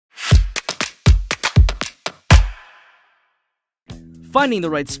Finding the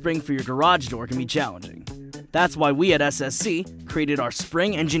right spring for your garage door can be challenging. That's why we at SSC created our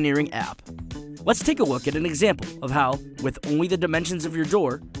Spring Engineering app. Let's take a look at an example of how, with only the dimensions of your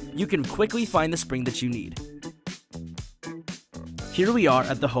door, you can quickly find the spring that you need. Here we are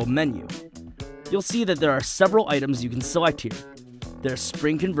at the home menu. You'll see that there are several items you can select here. There's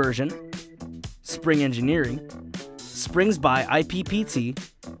spring conversion, spring engineering, springs by IPPT,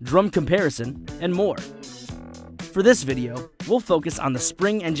 drum comparison, and more. For this video, we'll focus on the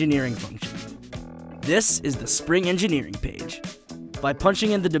spring engineering function. This is the spring engineering page. By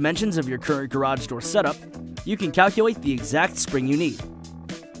punching in the dimensions of your current garage door setup, you can calculate the exact spring you need.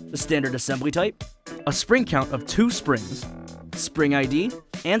 The standard assembly type, a spring count of 2 springs, spring ID,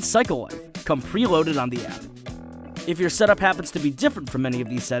 and cycle life come preloaded on the app. If your setup happens to be different from any of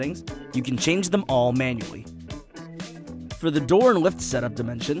these settings, you can change them all manually. For the door and lift setup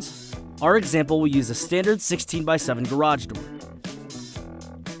dimensions, our example will use a standard 16x7 garage door.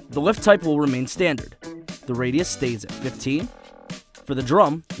 The lift type will remain standard. The radius stays at 15. For the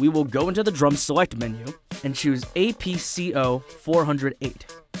drum, we will go into the drum select menu and choose APCO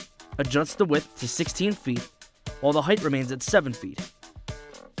 408. Adjust the width to 16 feet, while the height remains at 7 feet.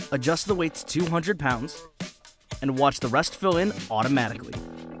 Adjust the weight to 200 pounds, and watch the rest fill in automatically.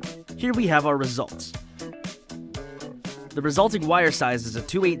 Here we have our results. The resulting wire size is a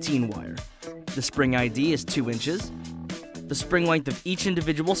 218 wire. The spring ID is 2 inches. The spring length of each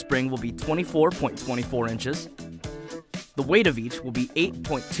individual spring will be 24.24 inches. The weight of each will be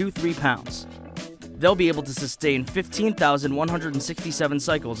 8.23 pounds. They'll be able to sustain 15,167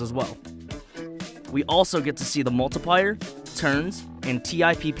 cycles as well. We also get to see the multiplier, turns, and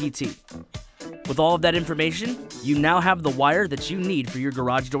TIPPT. With all of that information, you now have the wire that you need for your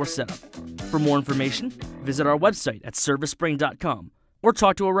garage door setup. For more information, visit our website at servicespring.com or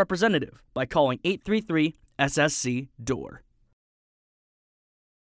talk to a representative by calling 833 SSC Door.